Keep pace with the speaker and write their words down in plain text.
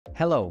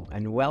Hello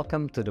and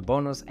welcome to the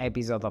bonus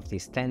episode of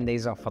this 10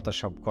 Days of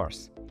Photoshop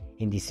course.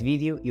 In this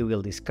video, you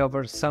will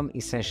discover some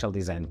essential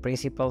design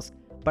principles,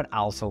 but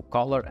also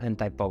color and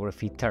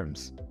typography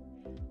terms.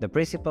 The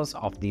principles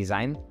of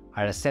design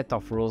are a set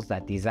of rules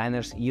that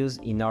designers use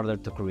in order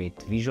to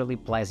create visually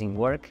pleasing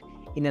work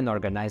in an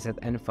organized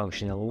and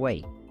functional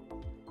way.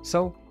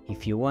 So,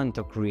 if you want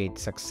to create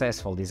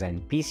successful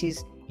design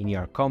pieces in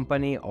your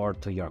company or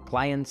to your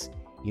clients,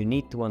 you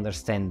need to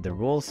understand the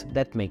rules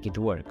that make it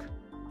work.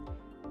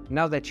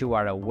 Now that you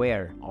are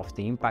aware of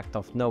the impact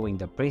of knowing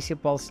the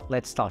principles,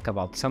 let's talk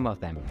about some of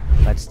them.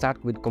 Let's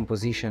start with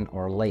composition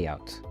or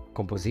layout.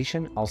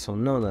 Composition, also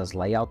known as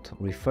layout,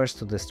 refers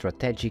to the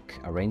strategic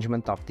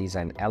arrangement of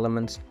design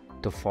elements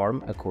to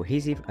form a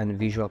cohesive and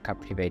visual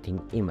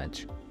captivating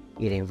image.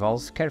 It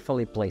involves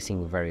carefully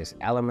placing various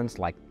elements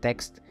like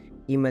text,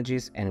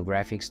 images, and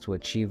graphics to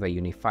achieve a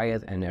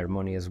unified and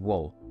harmonious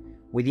whole.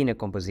 Within a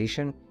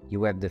composition,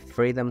 you have the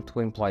freedom to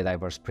employ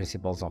diverse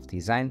principles of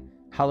design,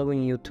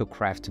 allowing you to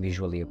craft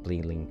visually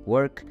appealing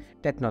work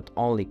that not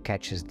only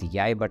catches the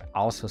eye but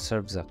also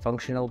serves a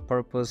functional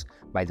purpose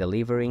by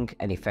delivering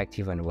an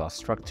effective and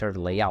well-structured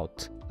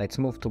layout. Let's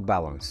move to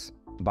balance.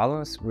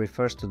 Balance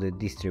refers to the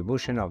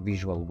distribution of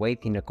visual weight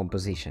in a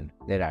composition.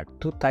 There are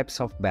two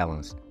types of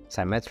balance: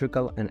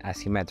 symmetrical and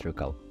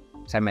asymmetrical.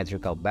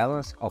 Symmetrical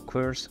balance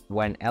occurs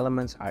when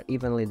elements are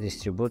evenly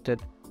distributed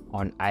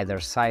on either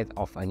side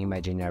of an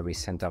imaginary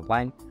center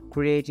line,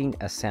 creating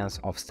a sense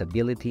of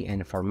stability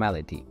and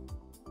formality.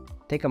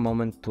 Take a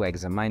moment to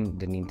examine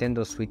the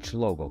Nintendo Switch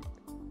logo.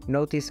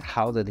 Notice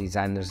how the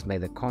designers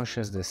made a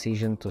conscious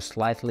decision to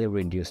slightly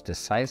reduce the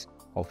size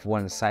of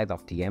one side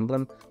of the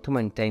emblem to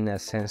maintain a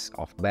sense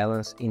of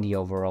balance in the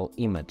overall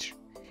image.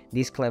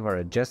 This clever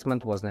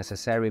adjustment was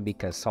necessary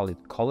because solid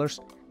colors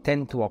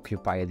tend to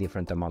occupy a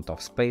different amount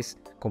of space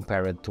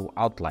compared to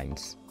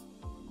outlines.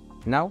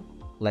 Now,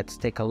 let's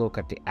take a look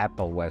at the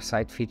Apple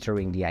website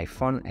featuring the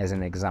iPhone as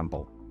an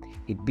example.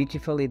 It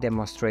beautifully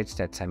demonstrates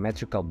that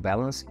symmetrical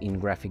balance in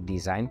graphic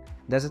design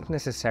doesn't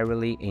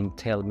necessarily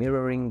entail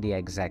mirroring the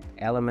exact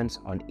elements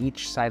on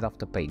each side of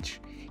the page.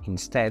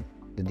 Instead,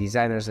 the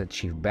designers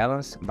achieve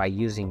balance by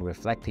using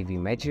reflective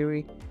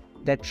imagery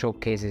that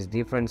showcases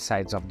different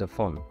sides of the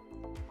phone.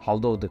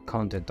 Although the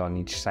content on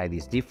each side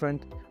is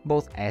different,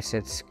 both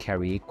assets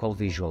carry equal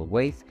visual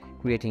weight,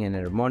 creating an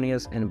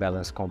harmonious and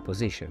balanced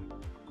composition.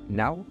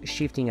 Now,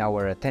 shifting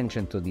our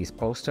attention to this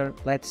poster,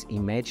 let's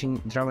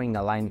imagine drawing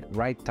a line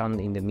right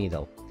down in the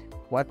middle.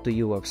 What do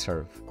you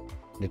observe?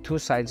 The two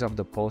sides of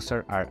the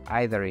poster are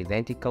either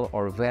identical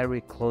or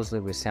very closely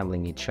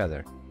resembling each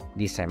other.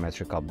 This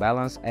symmetrical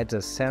balance adds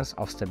a sense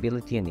of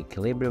stability and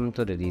equilibrium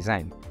to the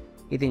design.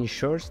 It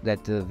ensures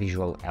that the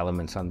visual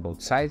elements on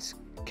both sides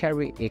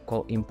carry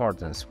equal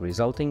importance,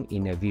 resulting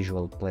in a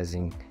visually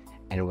pleasing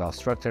and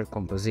well-structured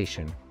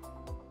composition.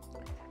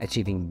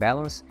 Achieving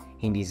balance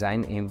in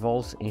design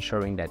involves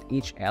ensuring that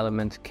each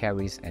element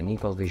carries an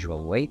equal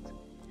visual weight.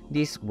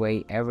 This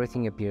way,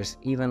 everything appears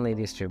evenly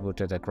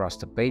distributed across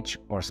the page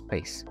or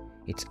space.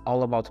 It's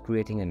all about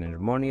creating an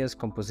harmonious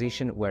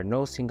composition where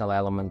no single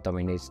element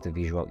dominates the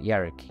visual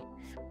hierarchy,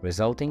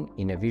 resulting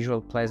in a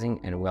visually pleasing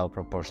and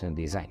well-proportioned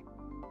design.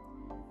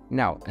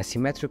 Now, a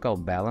symmetrical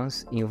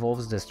balance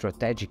involves the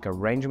strategic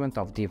arrangement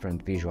of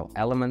different visual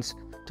elements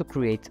to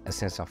create a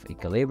sense of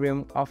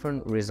equilibrium,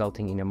 often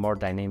resulting in a more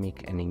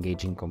dynamic and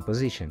engaging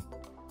composition.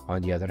 On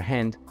the other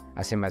hand,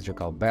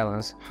 asymmetrical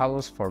balance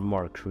allows for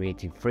more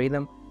creative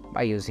freedom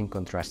by using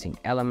contrasting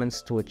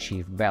elements to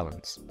achieve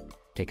balance.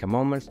 Take a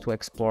moment to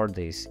explore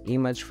this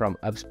image from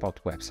HubSpot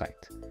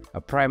website, a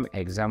prime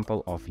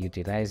example of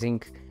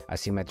utilizing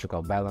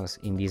asymmetrical balance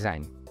in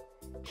design.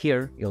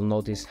 Here, you'll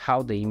notice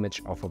how the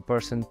image of a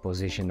person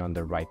positioned on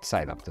the right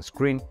side of the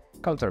screen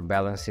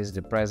counterbalances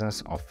the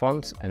presence of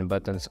fonts and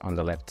buttons on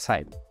the left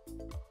side.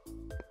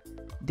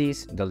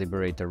 This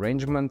deliberate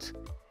arrangement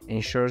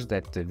ensures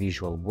that the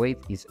visual weight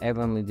is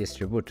evenly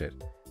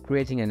distributed,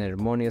 creating an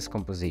harmonious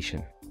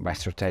composition. By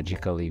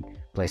strategically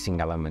placing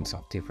elements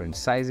of different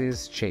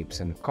sizes, shapes,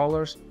 and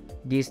colors,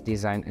 this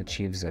design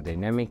achieves a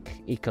dynamic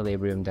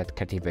equilibrium that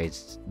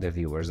captivates the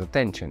viewer's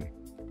attention.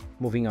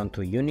 Moving on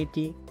to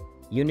unity.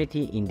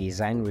 Unity in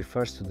design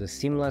refers to the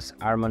seamless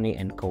harmony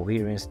and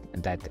coherence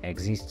that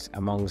exists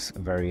amongst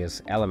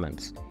various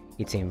elements.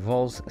 It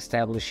involves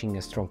establishing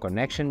a strong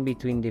connection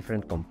between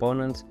different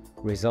components,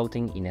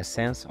 resulting in a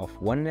sense of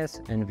oneness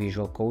and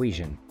visual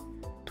cohesion.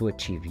 To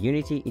achieve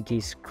unity, it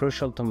is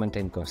crucial to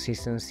maintain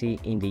consistency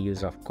in the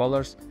use of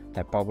colors,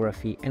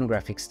 typography, and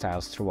graphic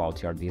styles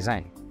throughout your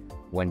design.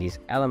 When these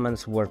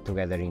elements work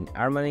together in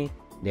harmony,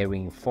 they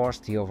reinforce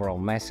the overall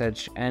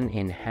message and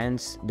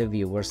enhance the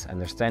viewer's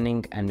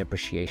understanding and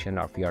appreciation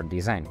of your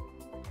design.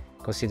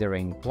 Consider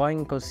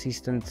employing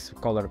consistent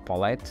color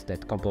palette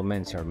that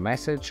complements your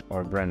message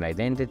or brand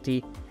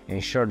identity.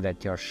 Ensure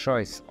that your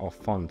choice of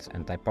fonts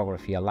and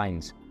typography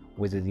aligns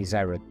with the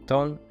desired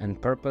tone and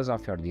purpose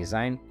of your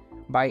design.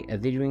 By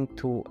adhering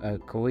to a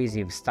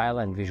cohesive style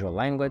and visual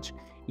language,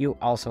 you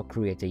also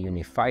create a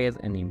unified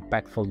and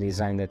impactful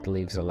design that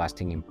leaves a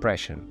lasting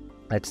impression.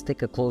 Let's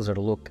take a closer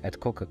look at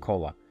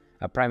Coca-Cola,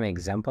 a prime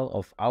example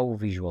of how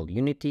visual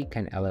unity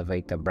can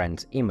elevate a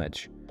brand's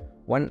image.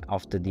 One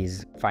of the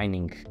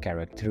defining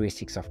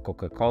characteristics of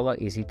Coca-Cola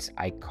is its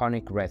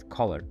iconic red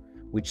color,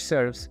 which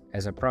serves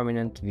as a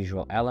prominent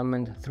visual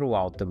element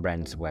throughout the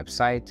brand's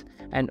website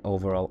and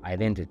overall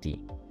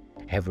identity.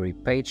 Every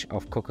page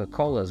of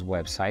Coca-Cola's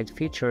website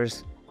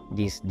features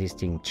this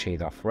distinct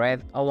shade of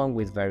red, along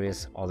with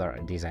various other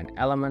design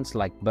elements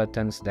like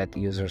buttons that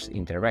users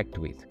interact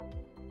with.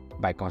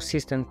 By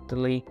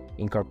consistently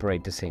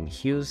incorporate the same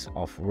hues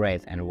of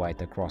red and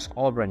white across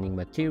all branding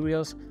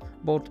materials,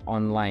 both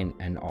online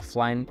and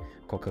offline,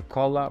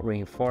 Coca-Cola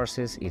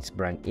reinforces its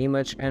brand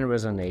image and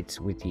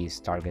resonates with its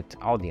target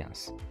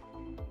audience.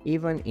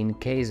 Even in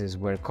cases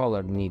where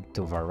color need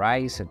to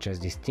vary, such as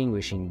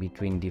distinguishing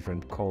between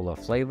different cola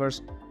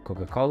flavors,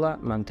 Coca-Cola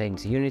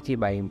maintains unity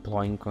by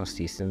employing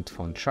consistent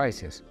font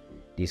choices.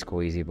 This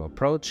cohesive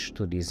approach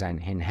to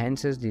design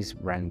enhances this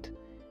brand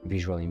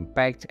visual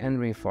impact and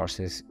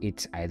reinforces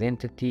its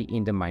identity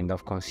in the mind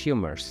of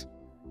consumers.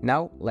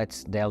 Now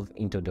let's delve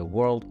into the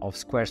world of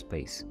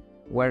Squarespace,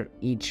 where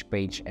each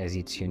page has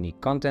its unique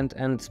content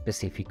and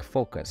specific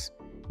focus.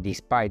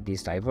 Despite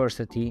this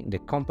diversity, the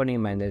company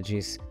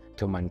manages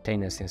to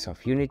maintain a sense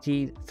of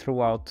unity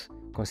throughout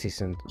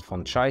consistent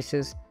font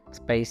choices,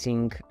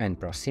 spacing, and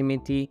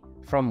proximity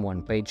from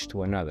one page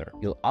to another.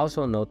 You'll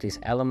also notice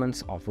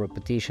elements of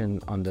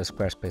repetition on the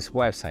Squarespace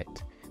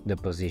website. The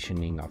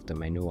positioning of the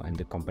menu and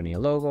the company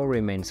logo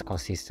remains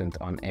consistent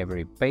on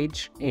every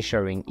page,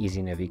 ensuring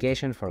easy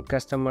navigation for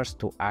customers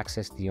to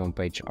access the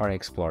homepage or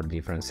explore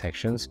different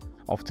sections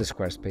of the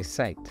Squarespace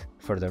site.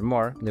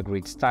 Furthermore, the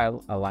grid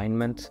style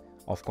alignment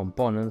of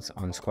components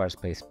on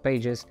Squarespace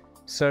pages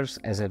serves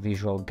as a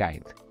visual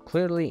guide,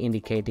 clearly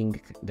indicating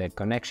the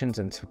connections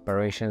and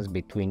separations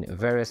between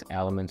various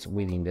elements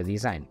within the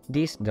design.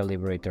 This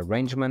deliberate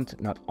arrangement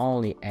not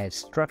only adds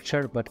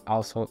structure but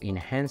also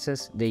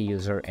enhances the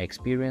user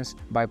experience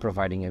by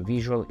providing a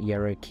visual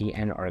hierarchy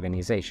and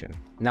organization.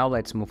 Now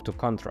let's move to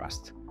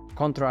contrast.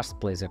 Contrast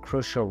plays a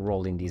crucial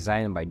role in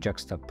design by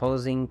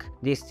juxtaposing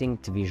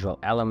distinct visual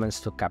elements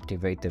to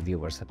captivate the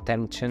viewer's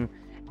attention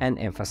and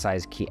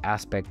emphasize key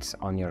aspects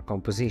on your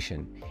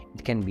composition.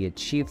 It can be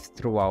achieved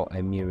throughout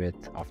a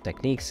myriad of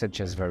techniques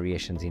such as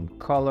variations in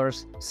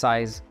colors,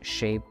 size,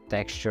 shape,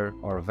 texture,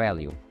 or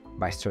value.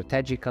 By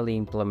strategically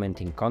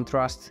implementing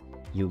contrast,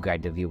 you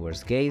guide the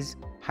viewer's gaze,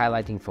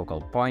 highlighting focal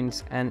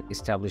points and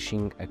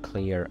establishing a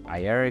clear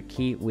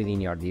hierarchy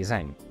within your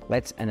design.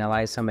 Let's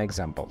analyze some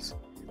examples.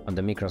 On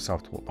the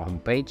Microsoft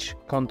homepage,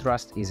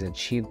 contrast is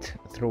achieved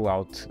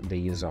throughout the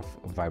use of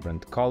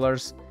vibrant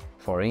colors.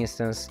 For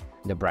instance,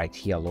 the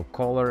bright yellow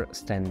color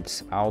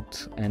stands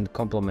out and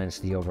complements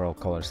the overall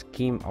color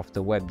scheme of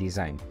the web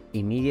design,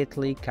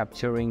 immediately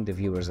capturing the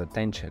viewer's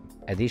attention.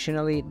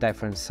 Additionally,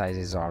 different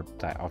sizes of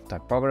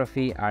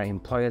typography are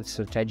employed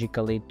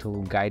strategically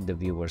to guide the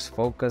viewer's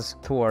focus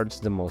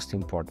towards the most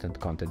important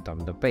content on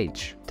the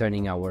page.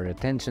 Turning our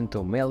attention to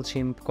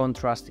MailChimp,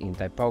 contrast in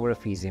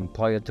typography is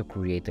employed to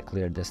create a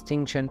clear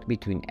distinction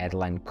between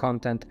headline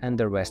content and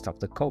the rest of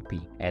the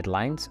copy.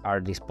 Headlines are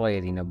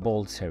displayed in a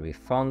bold serif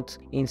font,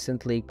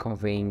 instantly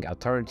conveying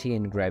authority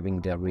and grabbing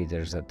the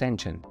reader's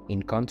attention.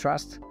 In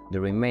contrast, the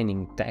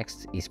remaining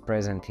text is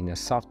present in a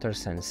softer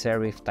sans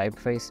serif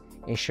typeface,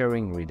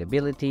 ensuring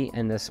readability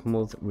and a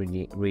smooth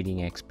reading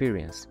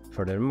experience.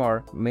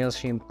 Furthermore,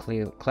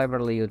 MailChimp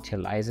cleverly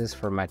utilizes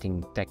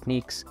formatting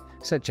techniques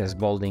such as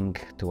bolding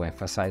to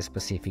emphasize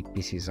specific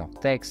pieces of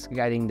text,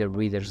 guiding the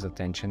reader's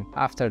attention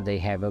after they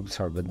have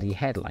absorbed the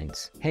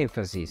headlines.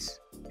 Emphasis.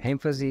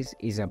 Emphasis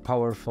is a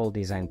powerful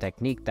design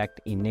technique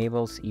that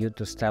enables you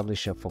to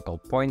establish a focal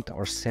point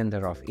or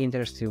center of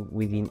interest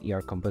within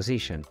your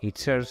composition. It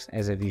serves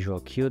as a visual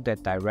cue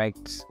that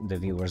directs the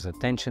viewer's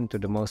attention to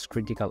the most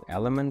critical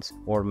elements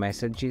or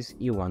messages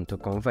you want to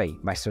convey.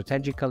 By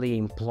strategically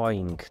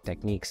employing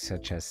techniques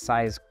such as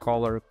size,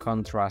 color,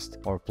 contrast,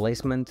 or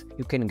placement,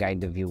 you can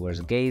guide the viewer's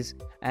gaze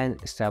and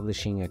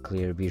establishing a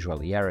clear visual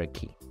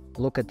hierarchy.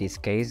 Look at this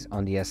case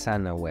on the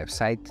Asana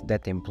website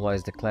that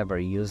employs the clever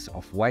use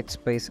of white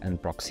space and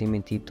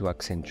proximity to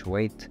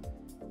accentuate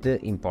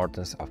the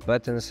importance of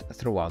buttons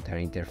throughout their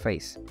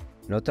interface.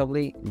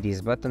 Notably,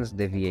 these buttons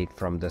deviate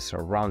from the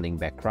surrounding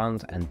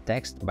background and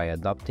text by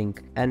adopting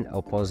an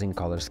opposing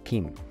color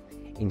scheme.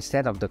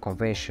 Instead of the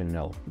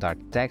conventional dark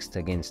text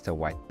against a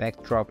white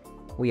backdrop,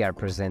 we are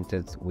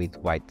presented with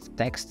white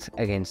text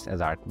against a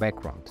dark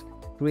background,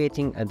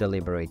 creating a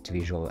deliberate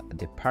visual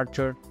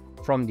departure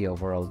from the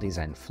overall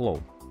design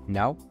flow.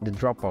 Now, the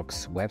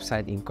Dropbox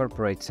website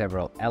incorporates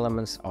several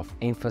elements of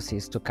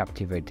emphasis to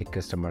captivate the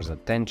customer's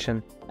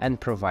attention and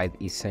provide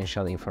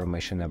essential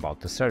information about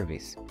the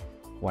service.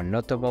 One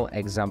notable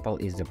example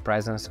is the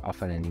presence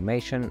of an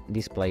animation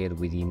displayed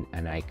within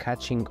an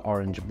eye-catching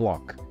orange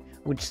block,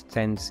 which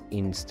stands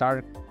in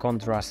stark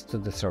contrast to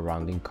the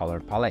surrounding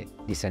color palette.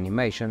 This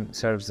animation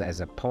serves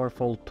as a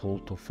powerful tool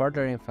to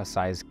further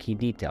emphasize key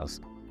details,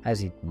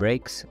 as it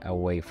breaks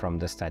away from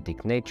the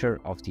static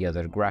nature of the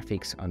other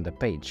graphics on the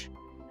page.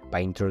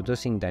 By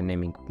introducing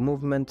dynamic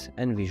movement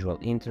and visual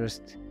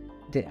interest,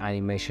 the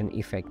animation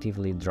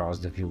effectively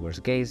draws the viewer's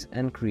gaze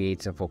and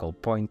creates a focal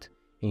point,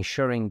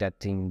 ensuring that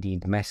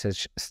the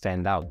message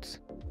stands out.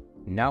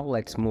 Now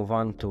let's move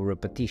on to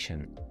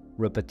repetition.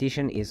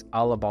 Repetition is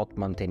all about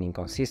maintaining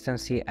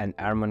consistency and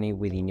harmony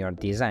within your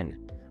design.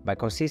 By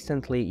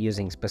consistently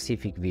using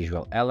specific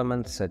visual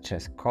elements such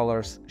as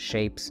colors,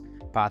 shapes,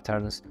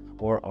 patterns,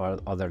 or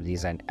other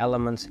design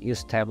elements, you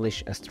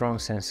establish a strong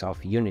sense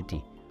of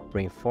unity,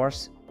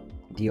 reinforce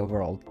the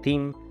overall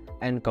theme,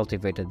 and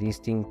cultivate a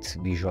distinct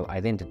visual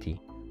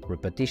identity.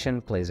 Repetition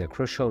plays a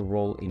crucial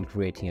role in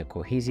creating a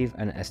cohesive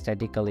and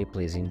aesthetically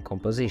pleasing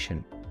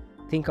composition.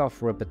 Think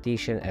of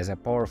repetition as a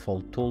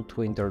powerful tool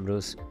to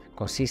introduce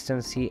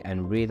consistency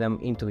and rhythm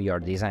into your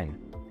design.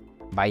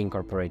 By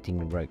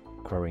incorporating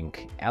recurring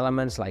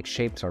elements like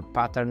shapes or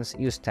patterns,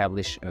 you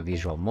establish a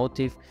visual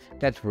motif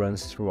that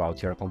runs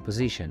throughout your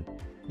composition.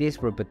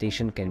 This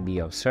repetition can be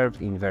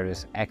observed in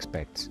various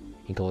aspects,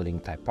 including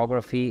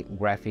typography,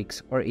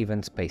 graphics, or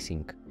even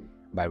spacing.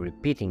 By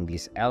repeating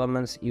these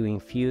elements, you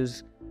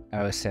infuse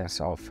a sense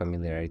of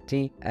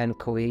familiarity and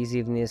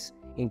cohesiveness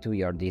into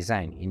your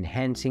design,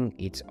 enhancing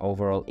its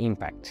overall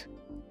impact.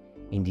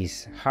 In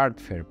this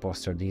hardware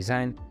poster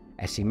design,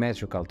 a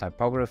symmetrical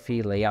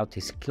typography layout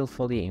is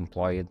skillfully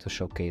employed to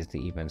showcase the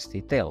event's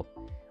detail.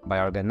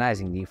 By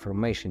organizing the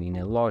information in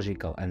a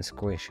logical and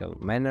sequential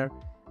manner,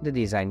 the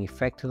design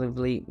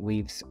effectively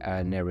weaves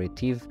a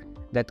narrative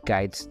that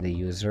guides the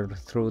user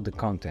through the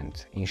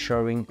content,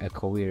 ensuring a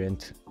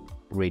coherent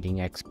reading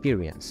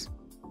experience.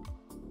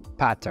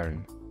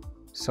 Pattern.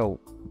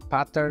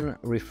 Pattern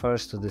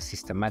refers to the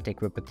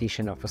systematic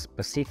repetition of a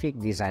specific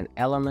design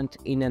element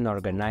in an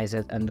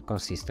organized and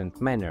consistent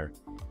manner.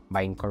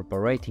 By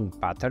incorporating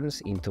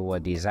patterns into a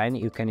design,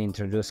 you can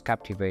introduce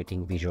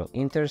captivating visual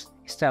interest,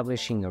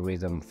 establishing a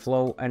rhythm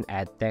flow, and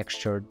add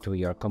texture to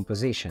your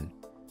composition.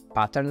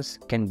 Patterns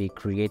can be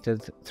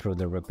created through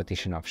the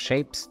repetition of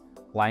shapes,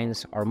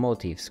 lines, or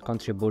motifs,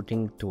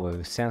 contributing to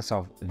a sense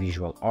of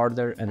visual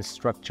order and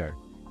structure.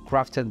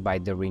 Crafted by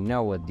the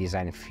renowned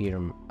design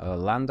firm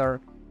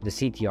Landor, the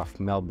City of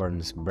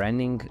Melbourne's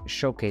branding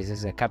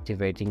showcases a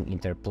captivating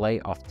interplay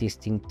of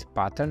distinct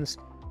patterns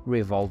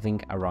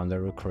revolving around a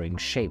recurring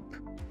shape.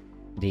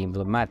 The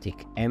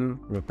emblematic M,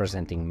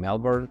 representing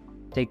Melbourne,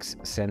 takes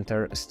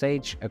center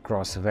stage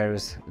across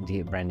various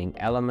branding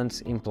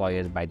elements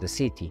employed by the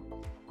city.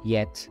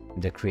 Yet,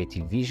 the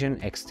creative vision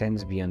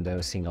extends beyond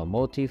a single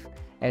motif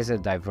as a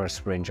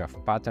diverse range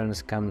of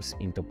patterns comes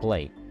into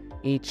play,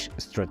 each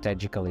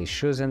strategically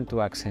chosen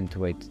to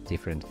accentuate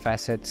different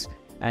facets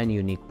and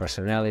unique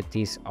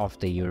personalities of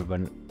the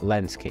urban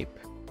landscape.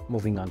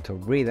 Moving on to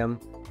rhythm,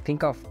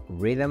 think of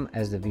rhythm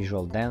as the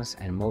visual dance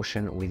and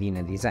motion within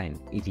a design.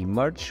 It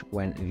emerges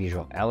when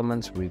visual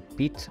elements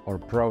repeat or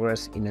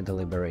progress in a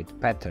deliberate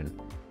pattern.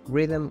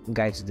 Rhythm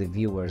guides the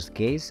viewer's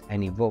gaze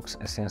and evokes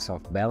a sense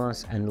of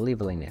balance and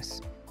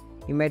liveliness.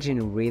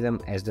 Imagine rhythm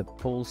as the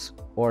pulse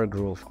or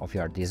groove of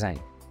your design.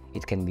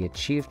 It can be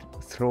achieved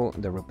through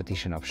the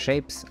repetition of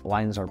shapes,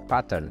 lines, or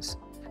patterns.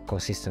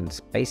 Consistent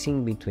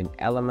spacing between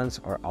elements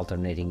or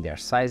alternating their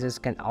sizes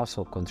can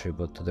also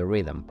contribute to the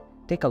rhythm.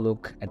 Take a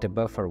look at the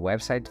Buffer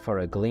website for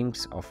a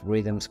glimpse of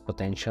rhythm's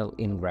potential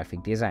in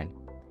graphic design.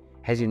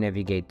 As you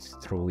navigate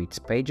through its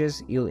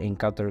pages, you'll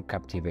encounter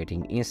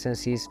captivating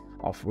instances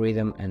of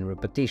rhythm and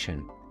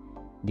repetition.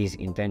 These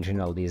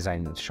intentional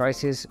design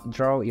choices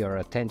draw your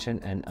attention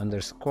and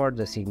underscore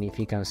the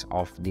significance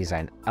of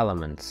design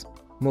elements.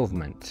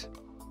 Movement.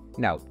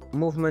 Now,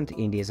 movement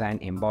in design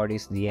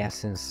embodies the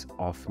essence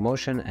of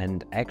motion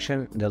and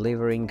action,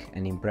 delivering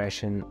an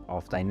impression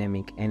of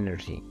dynamic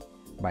energy.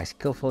 By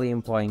skillfully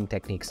employing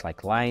techniques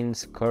like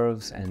lines,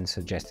 curves, and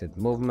suggested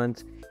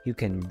movement, you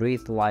can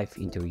breathe life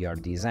into your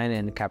design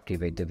and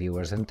captivate the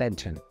viewer's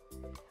attention.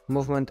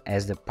 Movement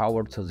has the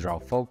power to draw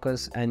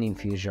focus and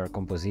infuse your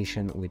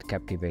composition with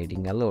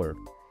captivating allure.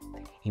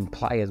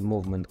 Implied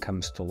movement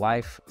comes to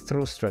life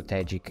through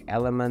strategic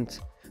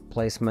element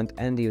placement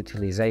and the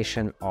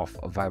utilization of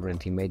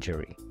vibrant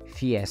imagery.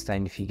 Fiesta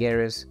in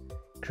Figueres,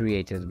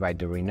 created by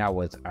the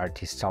renowned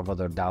artist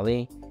Salvador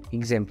Dalí,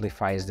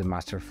 exemplifies the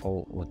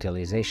masterful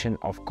utilization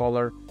of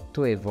color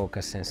to evoke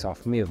a sense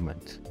of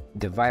movement.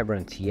 The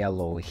vibrant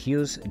yellow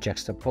hues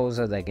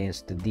juxtaposed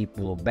against the deep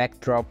blue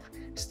backdrop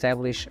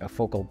establish a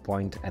focal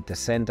point at the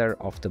center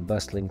of the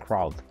bustling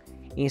crowd,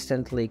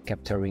 instantly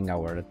capturing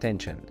our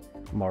attention.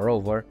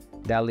 Moreover,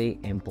 Dalí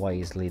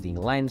employs leading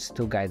lines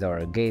to guide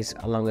our gaze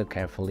along a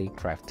carefully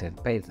crafted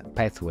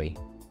pathway.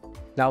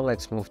 Now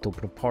let's move to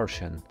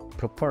proportion.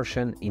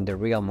 Proportion in the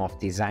realm of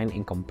design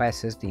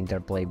encompasses the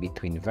interplay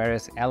between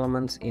various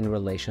elements in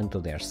relation to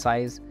their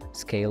size,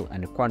 scale,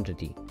 and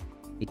quantity.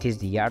 It is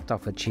the art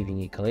of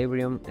achieving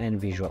equilibrium and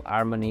visual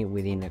harmony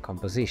within a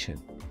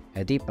composition.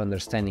 A deep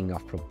understanding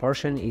of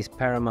proportion is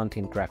paramount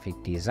in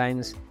graphic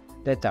designs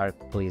that are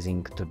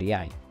pleasing to the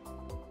eye.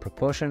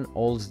 Proportion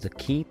holds the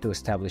key to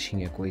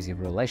establishing a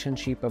cohesive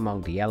relationship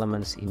among the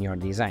elements in your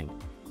design.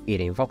 It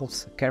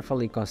involves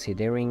carefully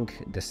considering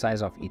the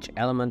size of each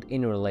element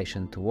in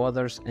relation to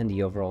others and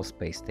the overall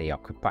space they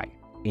occupy.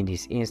 In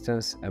this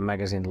instance, a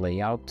magazine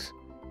layout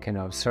can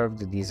observe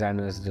the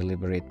designer's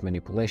deliberate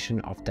manipulation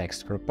of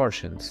text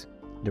proportions.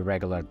 The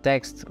regular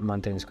text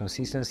maintains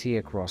consistency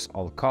across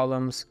all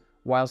columns,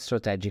 while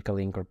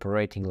strategically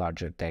incorporating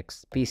larger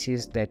text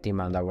pieces that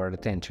demand our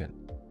attention.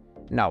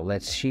 Now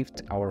let's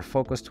shift our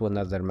focus to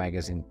another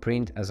magazine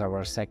print as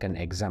our second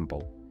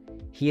example.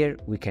 Here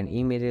we can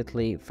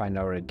immediately find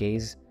our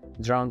gaze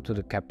drawn to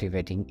the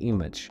captivating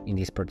image. In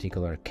this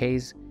particular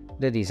case,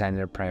 the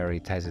designer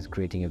prioritizes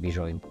creating a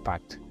visual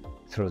impact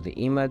through the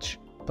image,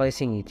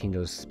 placing it in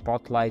the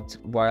spotlight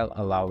while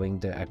allowing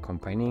the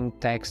accompanying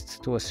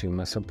text to assume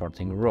a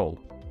supporting role.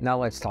 Now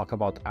let's talk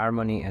about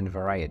harmony and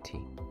variety.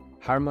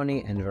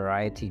 Harmony and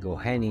variety go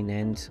hand in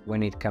hand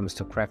when it comes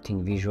to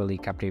crafting visually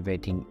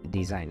captivating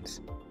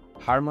designs.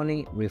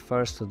 Harmony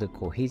refers to the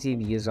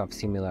cohesive use of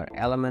similar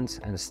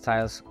elements and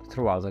styles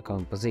throughout the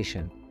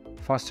composition,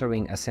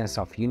 fostering a sense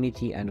of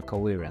unity and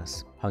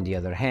coherence. On the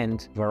other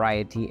hand,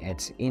 variety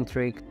adds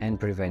intrigue and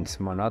prevents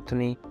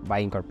monotony by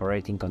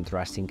incorporating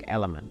contrasting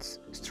elements.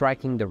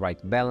 Striking the right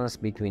balance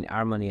between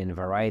harmony and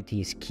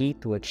variety is key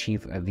to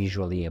achieve a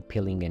visually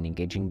appealing and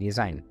engaging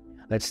design.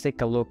 Let's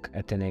take a look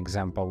at an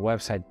example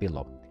website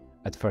below.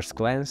 At first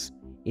glance,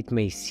 it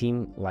may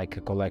seem like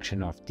a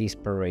collection of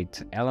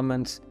disparate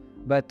elements,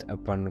 but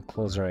upon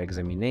closer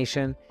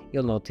examination,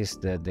 you'll notice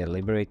the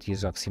deliberate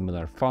use of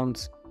similar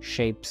fonts,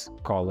 shapes,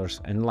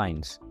 colors, and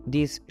lines.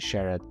 These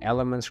shared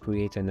elements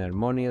create an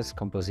harmonious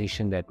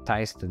composition that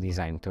ties the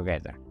design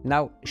together.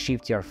 Now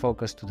shift your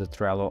focus to the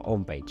Trello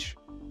homepage.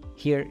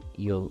 Here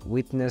you'll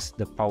witness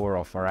the power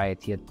of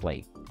variety at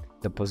play.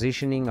 The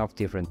positioning of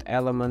different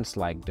elements,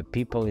 like the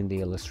people in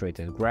the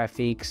illustrated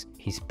graphics,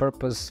 is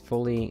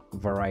purposefully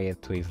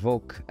varied to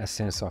evoke a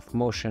sense of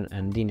motion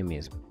and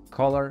dynamism.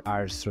 Color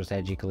are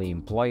strategically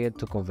employed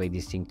to convey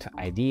distinct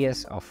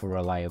ideas of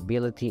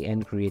reliability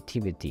and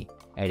creativity,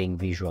 adding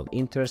visual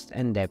interest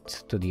and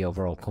depth to the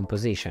overall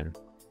composition.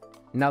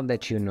 Now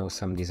that you know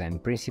some design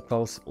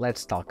principles,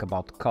 let's talk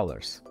about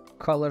colors.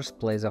 Colors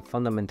plays a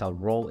fundamental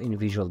role in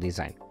visual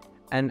design,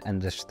 and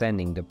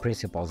understanding the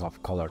principles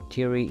of color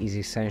theory is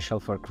essential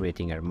for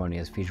creating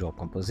harmonious visual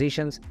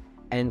compositions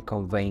and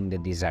conveying the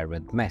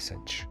desired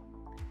message.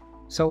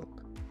 So,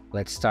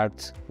 let's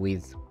start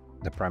with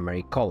the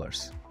primary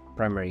colors.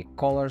 Primary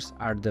colors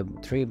are the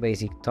three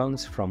basic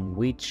tones from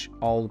which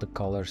all the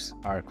colors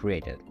are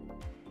created.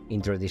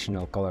 In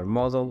traditional color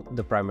model,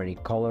 the primary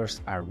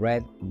colors are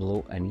red,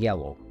 blue, and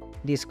yellow.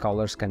 These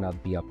colors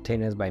cannot be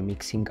obtained by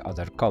mixing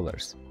other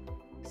colors.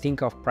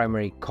 Think of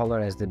primary color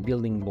as the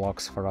building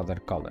blocks for other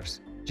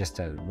colors. Just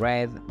as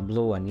red,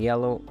 blue, and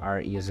yellow are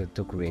used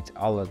to create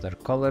all other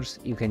colors,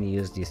 you can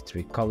use these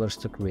three colors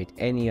to create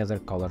any other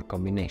color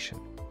combination.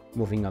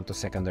 Moving on to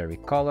secondary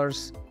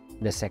colors.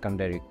 The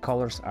secondary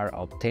colors are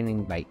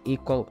obtained by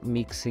equal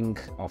mixing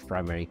of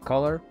primary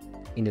color.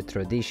 In the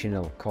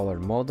traditional color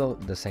model,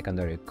 the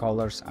secondary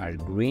colors are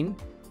green,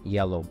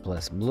 yellow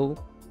plus blue,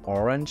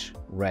 orange,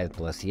 red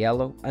plus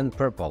yellow, and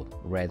purple,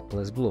 red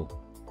plus blue.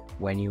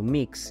 When you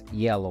mix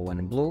yellow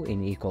and blue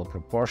in equal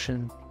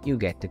proportion, you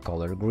get the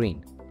color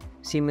green.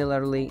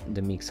 Similarly,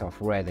 the mix of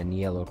red and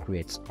yellow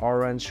creates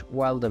orange,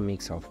 while the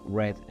mix of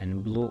red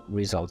and blue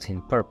results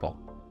in purple.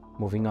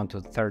 Moving on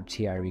to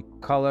tertiary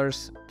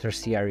colors.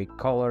 Tertiary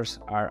colors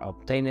are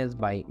obtained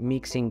by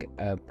mixing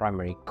a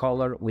primary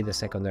color with a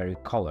secondary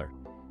color.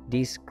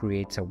 This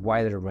creates a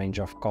wider range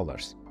of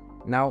colors.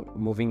 Now,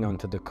 moving on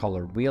to the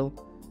color wheel.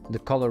 The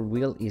color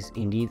wheel is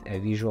indeed a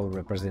visual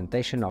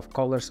representation of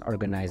colors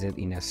organized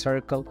in a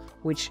circle,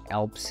 which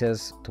helps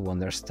us to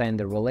understand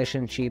the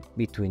relationship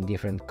between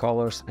different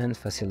colors and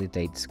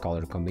facilitates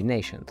color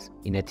combinations.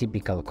 In a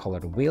typical color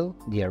wheel,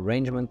 the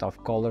arrangement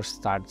of colors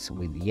starts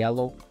with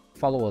yellow,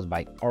 followed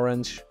by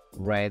orange,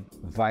 red,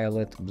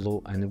 violet,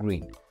 blue, and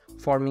green,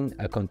 forming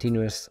a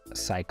continuous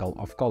cycle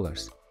of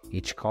colors.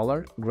 Each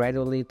color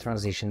gradually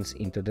transitions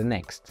into the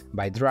next.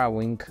 By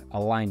drawing a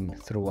line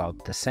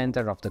throughout the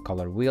center of the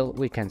color wheel,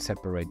 we can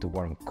separate the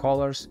warm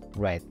colors,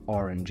 red,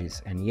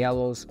 oranges, and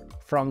yellows,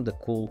 from the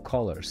cool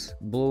colors,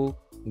 blue,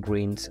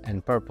 greens,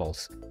 and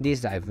purples.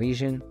 This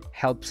division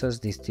helps us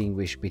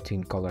distinguish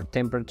between color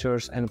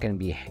temperatures and can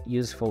be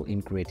useful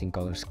in creating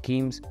color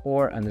schemes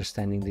or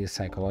understanding the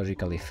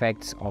psychological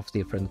effects of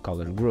different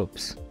color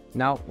groups.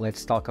 Now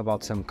let's talk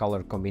about some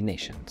color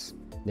combinations.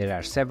 There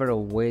are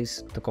several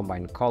ways to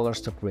combine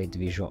colors to create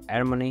visual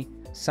harmony.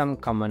 Some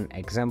common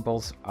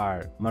examples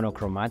are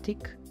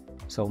monochromatic.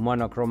 So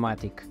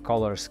monochromatic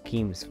color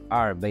schemes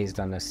are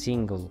based on a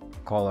single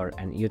color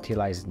and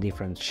utilize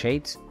different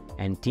shades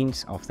and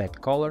tints of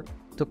that color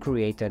to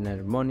create an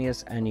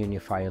harmonious and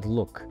unified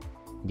look.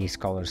 This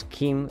color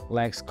scheme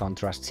lacks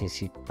contrast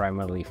since it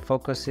primarily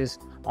focuses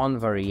on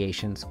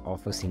variations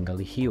of a single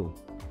hue.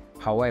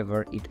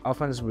 However, it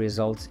often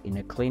results in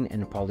a clean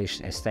and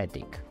polished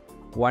aesthetic.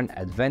 One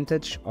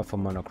advantage of a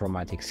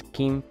monochromatic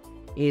scheme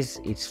is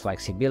its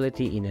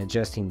flexibility in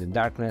adjusting the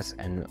darkness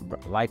and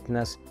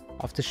lightness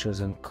of the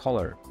chosen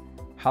color.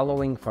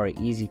 allowing for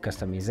easy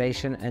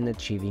customization and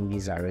achieving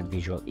desired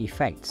visual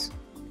effects.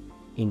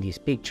 In this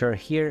picture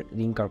here,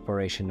 the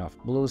incorporation of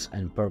blues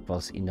and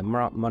purples in the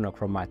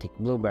monochromatic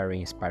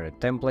blueberry-inspired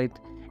template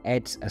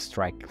adds a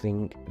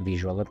striking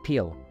visual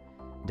appeal.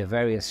 The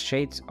various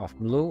shades of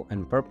blue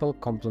and purple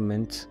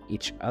complement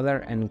each other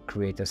and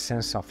create a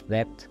sense of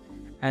depth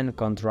and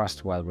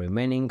contrast while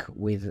remaining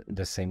with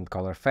the same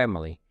color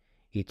family.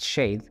 Each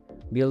shade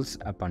builds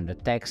upon the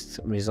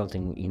text,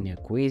 resulting in a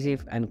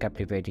cohesive and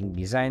captivating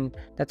design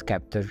that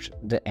captures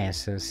the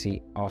essence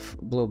of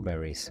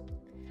blueberries.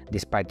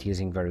 Despite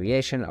using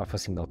variation of a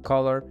single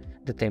color,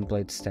 the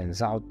template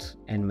stands out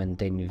and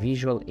maintains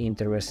visual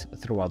interest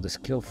throughout the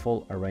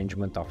skillful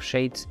arrangement of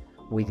shades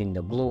within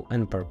the blue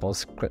and purple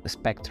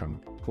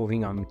spectrum.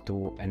 Moving on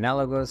to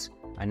analogous.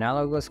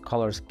 Analogous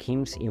color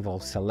schemes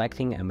involve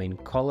selecting a main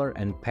color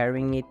and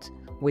pairing it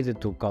with the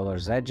two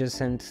colors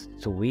adjacent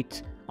to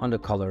it on the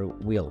color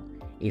wheel.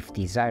 If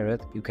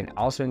desired, you can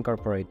also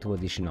incorporate two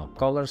additional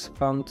colors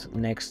found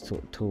next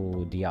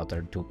to the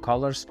other two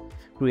colors,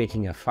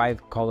 creating a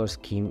 5-color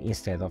scheme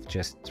instead of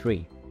just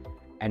 3.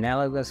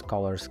 Analogous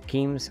color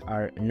schemes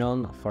are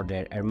known for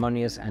their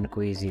harmonious and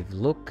cohesive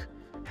look,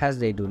 as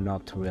they do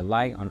not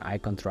rely on high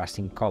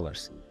contrasting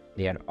colors.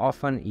 They are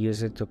often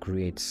used to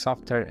create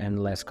softer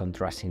and less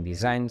contrasting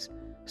designs,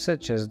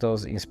 such as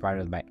those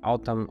inspired by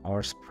autumn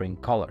or spring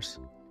colors.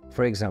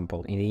 For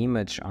example, in the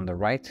image on the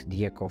right,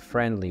 the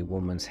eco-friendly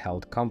women's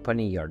health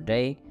company Your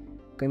Day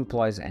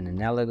employs an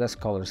analogous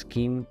color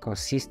scheme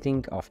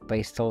consisting of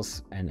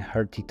pastels and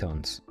earthy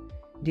tones.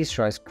 This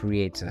choice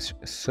creates a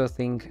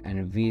soothing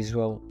and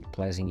visual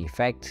pleasing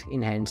effect,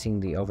 enhancing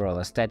the overall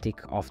aesthetic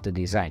of the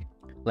design.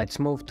 Let's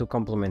move to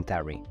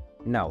complementary.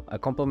 Now, a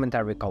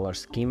complementary color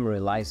scheme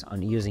relies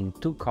on using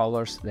two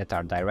colors that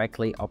are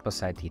directly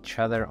opposite each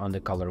other on the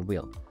color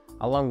wheel,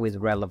 along with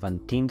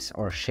relevant tints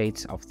or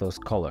shades of those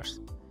colors.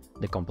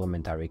 The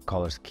complementary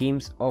color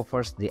schemes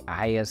offers the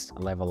highest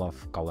level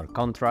of color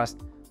contrast,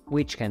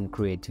 which can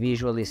create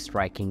visually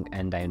striking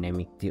and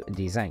dynamic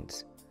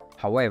designs.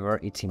 However,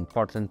 it's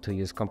important to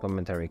use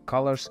complementary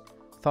colors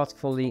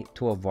thoughtfully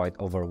to avoid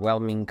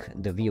overwhelming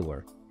the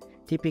viewer.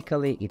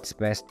 Typically, it's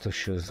best to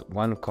choose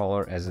one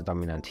color as a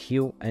dominant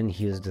hue and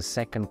use the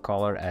second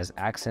color as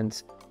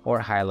accents or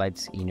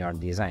highlights in your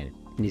design.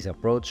 This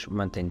approach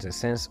maintains a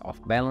sense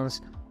of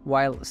balance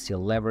while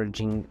still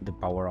leveraging the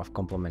power of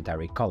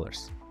complementary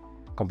colors.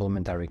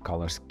 Complementary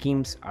color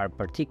schemes are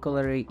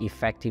particularly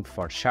effective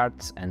for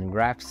charts and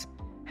graphs,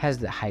 as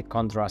the high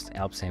contrast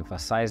helps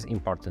emphasize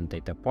important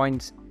data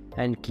points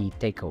and key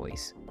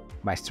takeaways.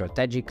 By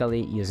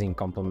strategically using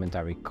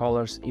complementary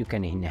colors, you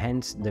can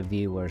enhance the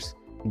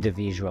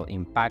visual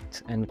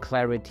impact and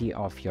clarity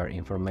of your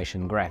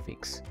information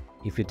graphics.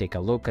 If you take a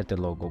look at the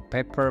logo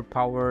Pepper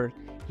Power,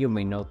 you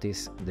may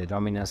notice the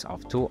dominance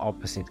of two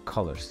opposite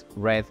colors,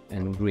 red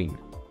and green.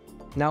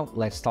 Now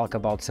let's talk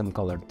about some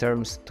color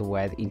terms to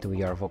add into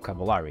your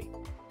vocabulary.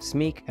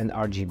 SMYC and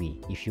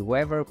RGB. If you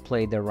ever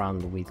played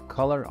around with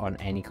color on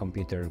any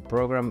computer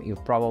program,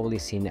 you've probably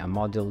seen a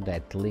module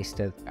that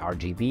listed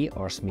RGB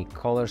or SMYC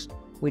colors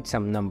with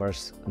some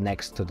numbers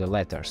next to the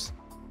letters.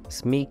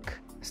 SMYC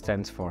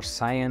stands for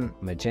cyan,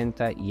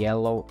 magenta,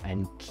 yellow,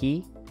 and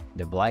key,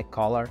 the black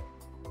color.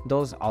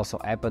 Those also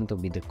happen to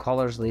be the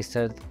colors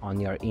listed on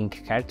your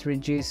ink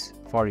cartridges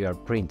for your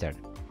printer.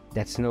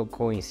 That's no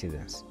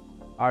coincidence.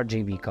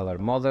 RGB color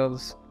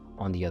models,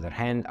 on the other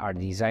hand, are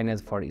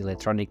designed for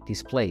electronic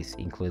displays,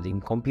 including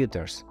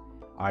computers.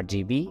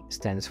 RGB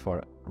stands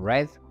for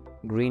red,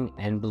 green,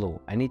 and blue,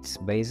 and it's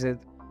based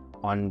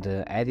on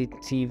the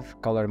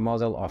additive color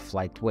model of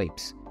light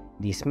waves.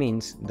 This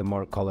means the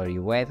more color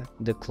you add,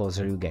 the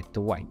closer you get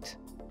to white.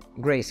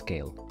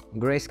 Grayscale.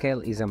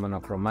 Grayscale is a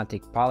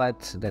monochromatic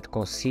palette that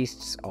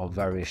consists of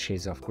various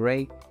shades of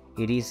gray.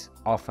 It is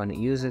often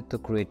used to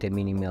create a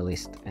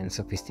minimalist and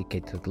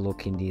sophisticated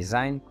looking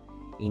design.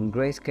 In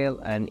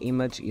grayscale, an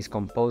image is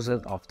composed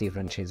of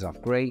different shades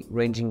of gray,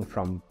 ranging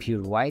from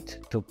pure white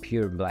to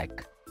pure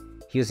black.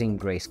 Using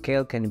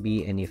grayscale can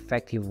be an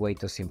effective way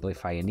to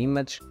simplify an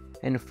image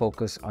and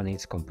focus on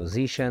its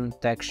composition,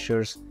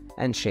 textures,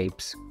 and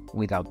shapes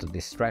without the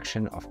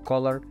distraction of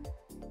color.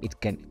 It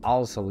can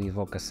also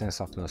evoke a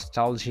sense of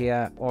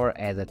nostalgia or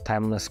add a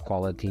timeless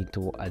quality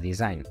to a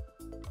design.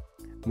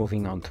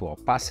 Moving on to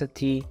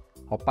opacity.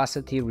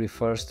 Opacity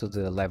refers to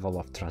the level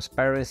of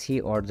transparency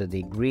or the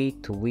degree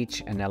to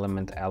which an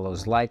element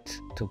allows light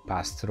to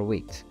pass through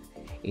it.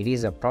 It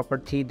is a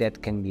property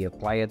that can be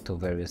applied to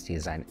various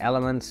design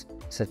elements,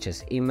 such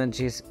as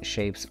images,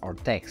 shapes, or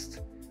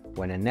text.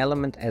 When an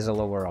element has a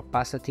lower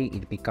opacity,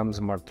 it becomes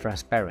more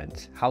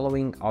transparent,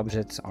 allowing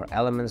objects or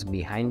elements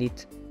behind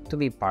it to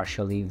be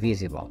partially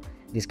visible.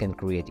 This can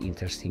create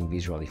interesting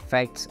visual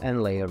effects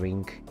and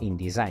layering in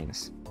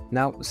designs.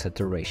 Now,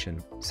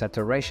 saturation.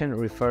 Saturation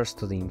refers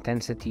to the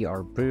intensity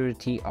or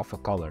purity of a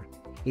color.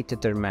 It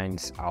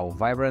determines how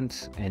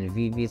vibrant and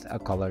vivid a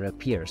color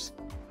appears.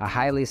 A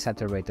highly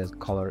saturated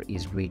color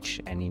is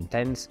rich and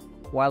intense,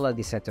 while a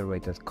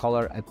desaturated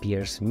color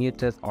appears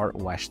muted or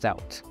washed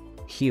out.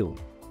 Hue.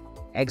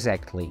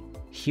 Exactly.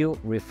 Hue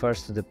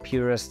refers to the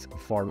purest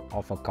form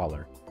of a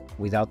color,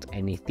 without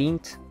any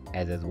tint,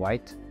 added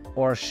white,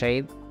 or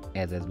shade,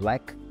 added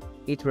black.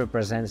 It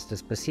represents the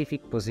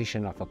specific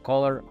position of a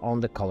color on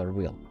the color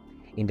wheel.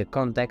 In the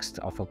context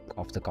of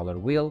the color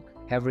wheel,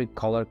 every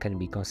color can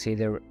be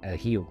considered a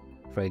hue.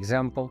 For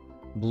example,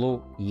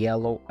 blue,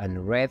 yellow,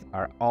 and red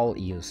are all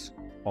hues.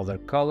 Other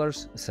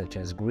colors, such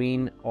as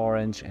green,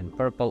 orange, and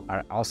purple,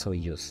 are also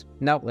hues.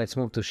 Now let's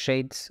move to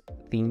shades,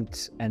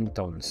 tints, and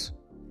tones.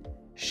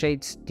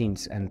 Shades,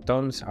 tints, and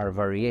tones are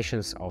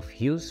variations of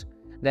hues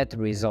that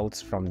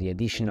results from the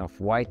addition of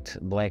white,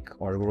 black,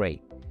 or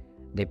gray.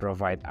 They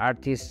provide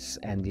artists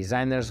and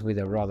designers with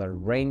a broader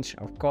range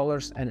of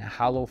colors and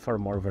allow for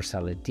more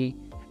versatility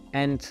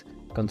and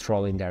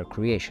control in their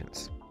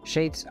creations.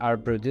 Shades are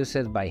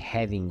produced by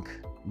adding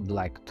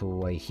black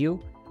to a hue,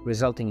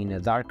 resulting in a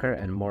darker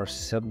and more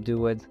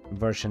subdued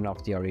version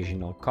of the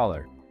original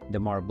color. The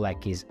more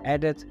black is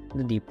added,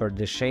 the deeper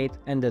the shade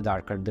and the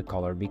darker the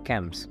color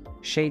becomes.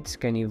 Shades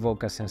can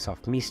evoke a sense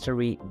of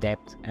mystery,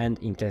 depth, and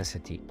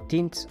intensity.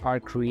 Tints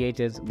are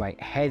created by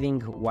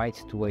adding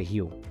white to a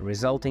hue,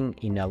 resulting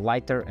in a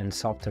lighter and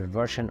softer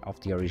version of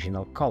the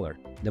original color.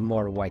 The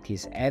more white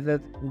is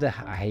added, the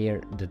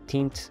higher the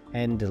tint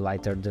and the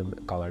lighter the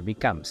color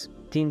becomes.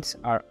 Tints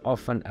are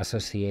often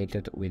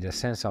associated with a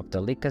sense of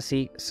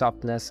delicacy,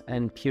 softness,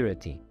 and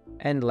purity.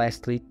 And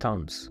lastly,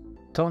 tones.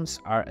 Tones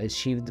are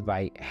achieved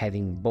by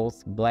adding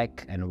both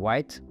black and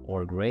white,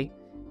 or gray,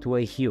 to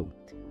a hue,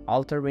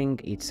 altering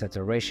its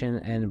saturation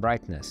and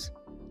brightness.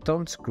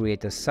 Tones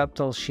create a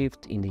subtle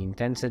shift in the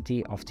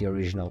intensity of the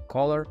original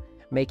color,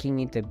 making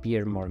it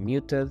appear more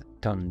muted,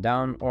 toned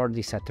down, or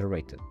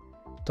desaturated.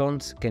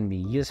 Tones can be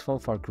useful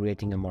for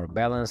creating a more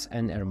balanced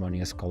and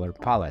harmonious color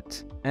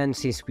palette. And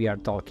since we are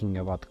talking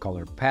about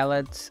color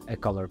palettes, a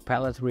color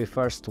palette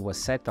refers to a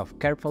set of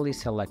carefully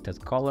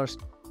selected colors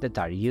that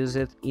are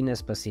used in a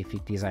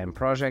specific design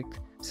project,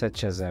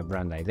 such as a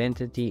brand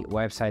identity,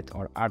 website,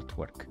 or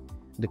artwork.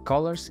 The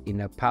colors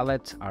in a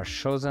palette are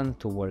chosen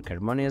to work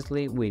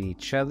harmoniously with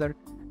each other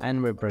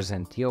and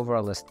represent the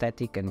overall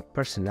aesthetic and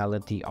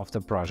personality of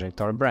the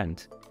project or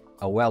brand.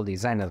 A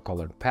well-designed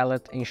color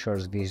palette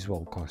ensures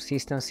visual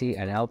consistency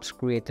and helps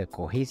create a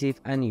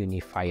cohesive and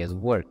unified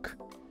work.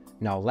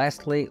 Now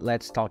lastly,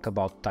 let's talk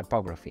about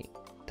typography.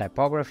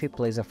 Typography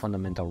plays a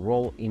fundamental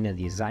role in a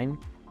design,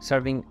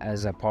 serving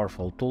as a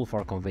powerful tool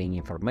for conveying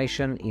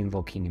information,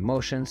 invoking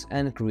emotions,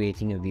 and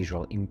creating a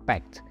visual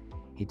impact.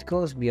 It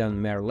goes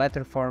beyond mere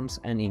letter forms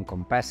and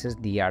encompasses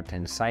the art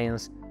and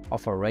science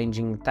of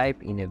arranging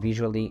type in a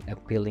visually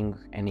appealing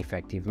and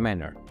effective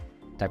manner.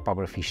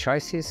 Typography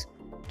choices,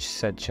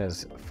 such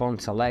as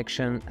font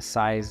selection,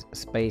 size,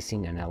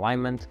 spacing, and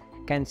alignment,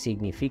 can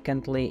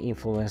significantly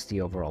influence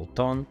the overall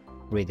tone,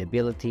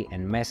 readability,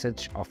 and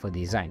message of a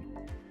design.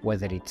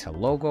 Whether it's a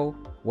logo,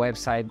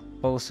 website,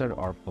 poster,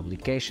 or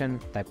publication,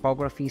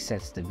 typography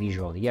sets the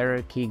visual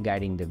hierarchy,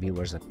 guiding the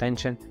viewer's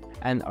attention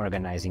and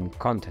organizing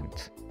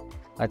content.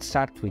 Let's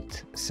start with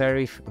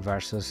serif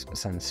versus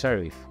sans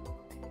serif.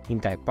 In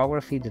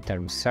typography, the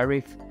term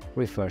serif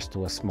refers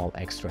to a small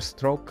extra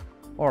stroke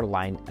or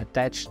line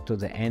attached to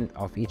the end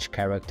of each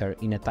character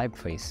in a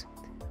typeface.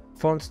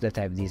 Fonts that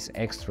have these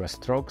extra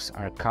strokes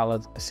are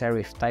called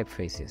serif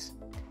typefaces.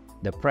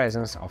 The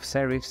presence of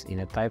serifs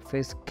in a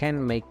typeface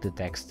can make the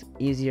text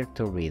easier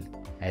to read,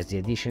 as the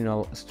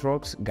additional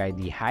strokes guide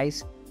the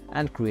eyes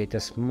and create a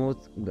smooth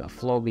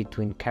flow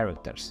between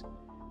characters.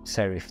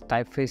 Serif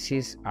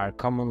typefaces are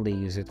commonly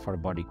used for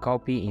body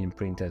copy in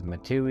printed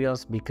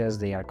materials because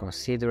they are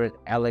considered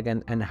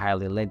elegant and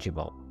highly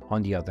legible.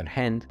 On the other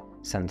hand,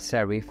 sans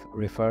serif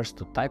refers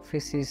to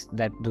typefaces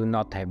that do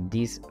not have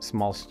these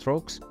small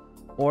strokes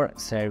or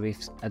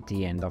serifs at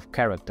the end of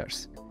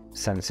characters.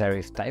 Sans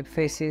serif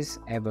typefaces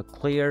have a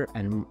clear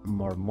and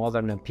more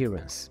modern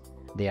appearance.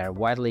 They are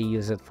widely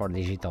used for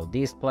digital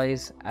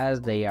displays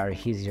as they are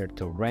easier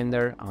to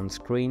render on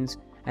screens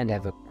and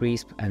have a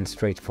crisp and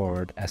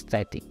straightforward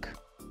aesthetic.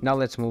 Now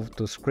let's move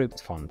to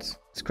script fonts.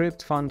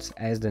 Script fonts,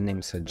 as the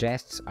name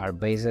suggests, are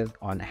based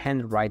on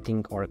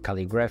handwriting or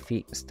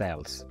calligraphy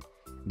styles.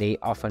 They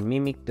often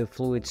mimic the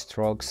fluid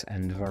strokes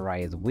and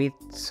varied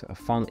widths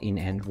found in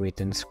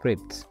handwritten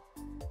scripts.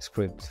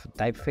 Script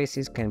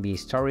typefaces can be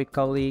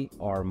historically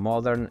or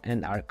modern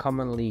and are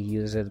commonly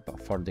used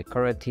for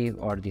decorative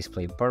or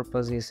display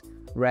purposes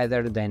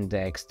rather than the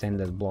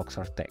extended blocks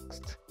of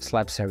text.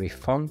 Slab serif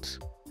fonts,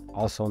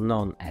 also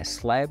known as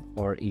slab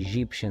or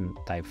Egyptian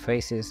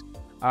typefaces,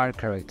 are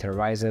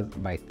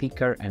characterized by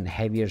thicker and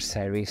heavier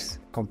serifs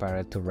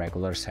compared to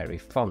regular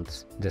serif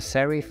fonts. The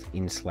serif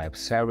in slab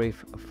serif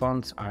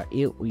fonts are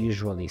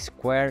usually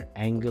square,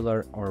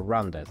 angular, or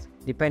rounded,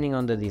 depending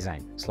on the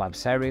design. Slab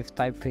serif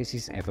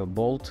typefaces have a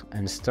bold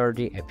and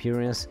sturdy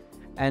appearance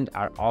and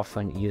are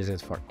often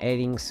used for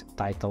headings,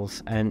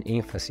 titles, and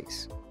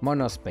emphasis.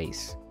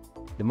 Monospace.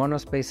 The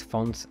monospace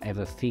fonts have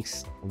a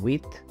fixed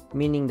width,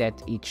 meaning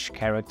that each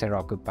character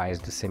occupies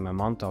the same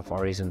amount of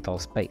horizontal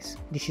space.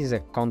 This is a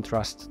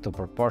contrast to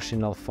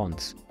proportional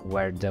fonts,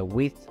 where the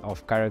width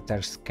of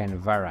characters can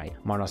vary.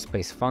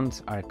 Monospace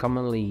fonts are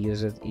commonly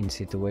used in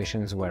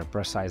situations where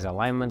precise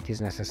alignment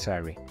is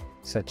necessary,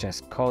 such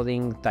as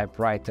coding,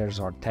 typewriters,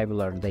 or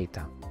tabular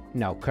data.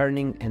 Now,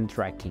 kerning and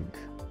tracking.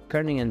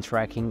 Kerning and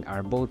tracking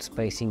are both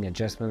spacing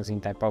adjustments in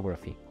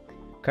typography.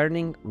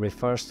 Kerning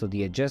refers to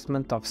the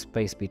adjustment of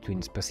space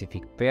between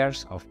specific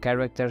pairs of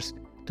characters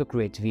to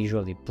create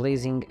visually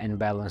pleasing and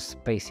balanced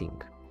spacing.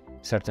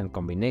 Certain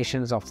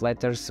combinations of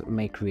letters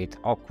may create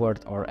awkward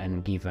or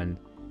uneven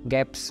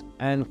gaps,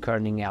 and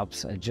kerning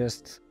helps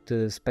adjust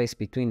the space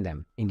between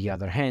them. On the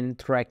other hand,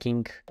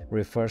 tracking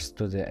refers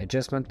to the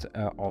adjustment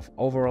of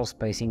overall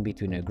spacing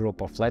between a group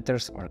of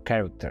letters or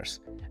characters,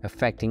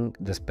 affecting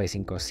the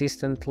spacing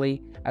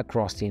consistently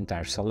across the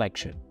entire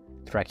selection.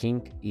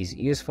 Tracking is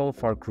useful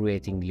for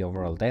creating the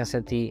overall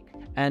density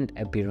and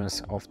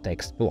appearance of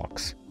text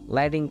blocks.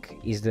 Leading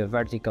is the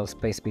vertical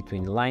space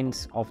between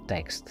lines of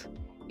text.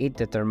 It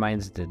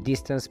determines the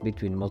distance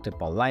between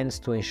multiple lines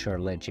to ensure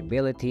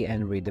legibility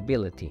and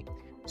readability.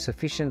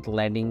 Sufficient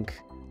leading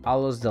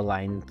allows the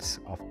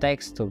lines of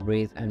text to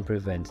breathe and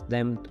prevents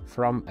them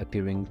from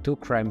appearing too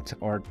cramped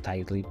or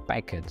tightly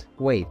packed.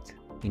 Weight.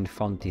 In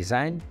font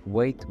design,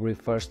 weight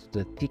refers to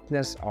the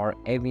thickness or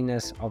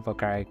heaviness of a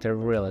character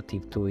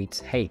relative to its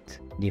height.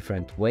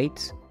 Different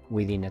weights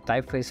within a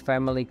typeface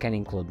family can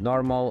include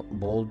normal,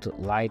 bold,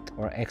 light,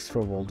 or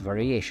extra bold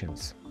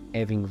variations.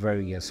 Having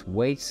various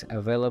weights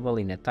available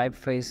in a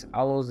typeface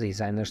allows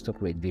designers to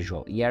create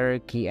visual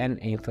hierarchy and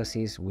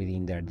emphasis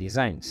within their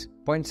designs.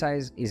 Point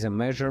size is a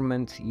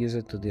measurement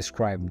used to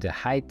describe the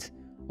height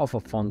of a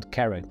font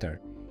character.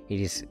 It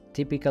is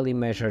typically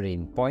measured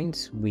in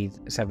points, with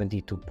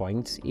 72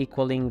 points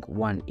equaling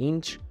 1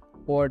 inch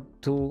or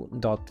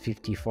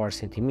 2.54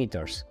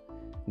 centimeters.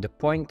 The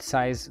point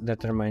size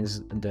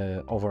determines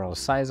the overall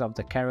size of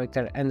the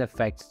character and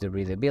affects the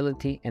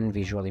readability and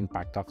visual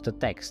impact of the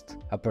text.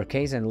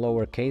 Uppercase and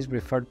lowercase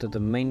refer to the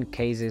main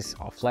cases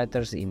of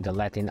letters in the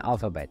Latin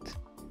alphabet.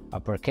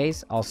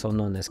 Uppercase, also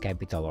known as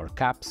capital or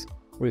caps,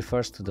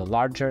 refers to the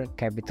larger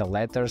capital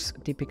letters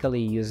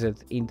typically used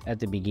at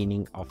the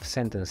beginning of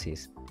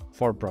sentences,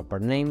 for proper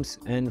names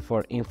and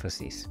for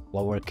emphasis.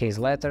 Lowercase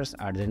letters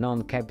are the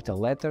non-capital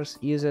letters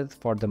used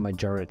for the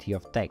majority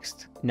of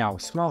text. Now,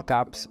 small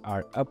caps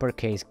are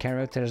uppercase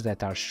characters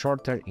that are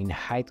shorter in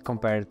height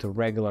compared to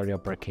regular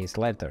uppercase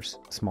letters.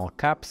 Small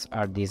caps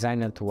are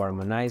designed to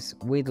harmonize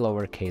with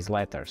lowercase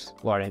letters.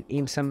 Lorem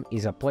ipsum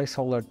is a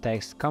placeholder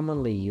text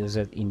commonly used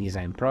in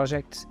design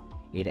projects.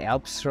 It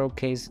helps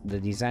showcase the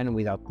design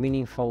without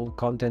meaningful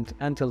content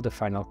until the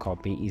final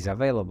copy is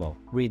available.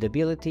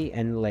 Readability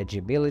and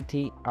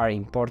legibility are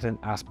important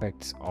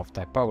aspects of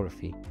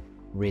typography.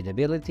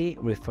 Readability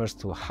refers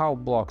to how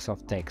blocks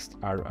of text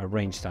are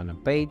arranged on a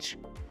page,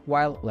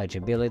 while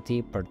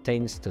legibility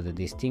pertains to the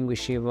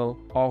distinguishable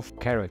of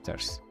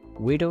characters.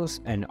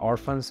 Widows and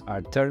orphans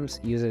are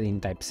terms used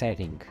in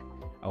typesetting.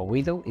 A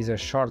widow is a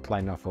short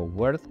line of a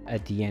word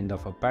at the end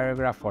of a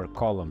paragraph or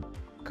column,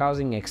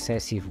 causing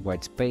excessive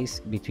white space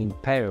between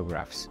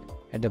paragraphs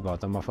at the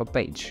bottom of a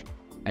page.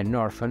 An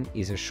orphan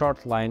is a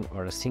short line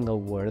or a single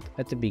word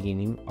at the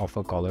beginning of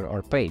a color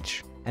or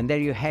page. And there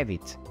you have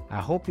it. I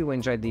hope you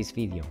enjoyed this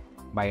video.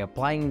 By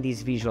applying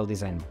these visual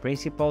design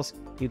principles,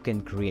 you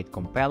can create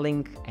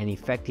compelling and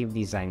effective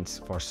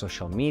designs for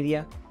social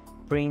media,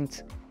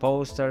 print,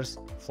 posters,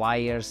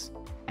 flyers,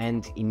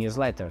 and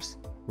e-newsletters.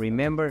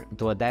 Remember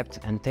to adapt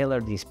and tailor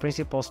these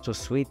principles to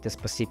suit the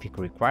specific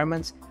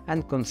requirements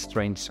and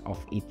constraints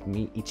of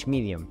each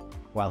medium,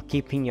 while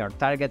keeping your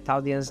target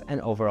audience and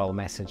overall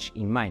message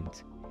in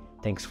mind.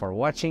 Thanks for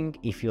watching.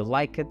 If you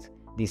liked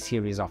this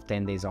series of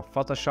 10 days of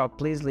Photoshop,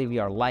 please leave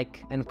your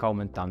like and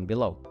comment down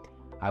below.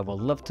 I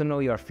would love to know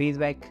your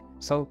feedback,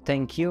 so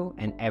thank you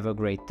and have a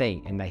great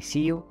day, and I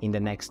see you in the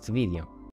next video.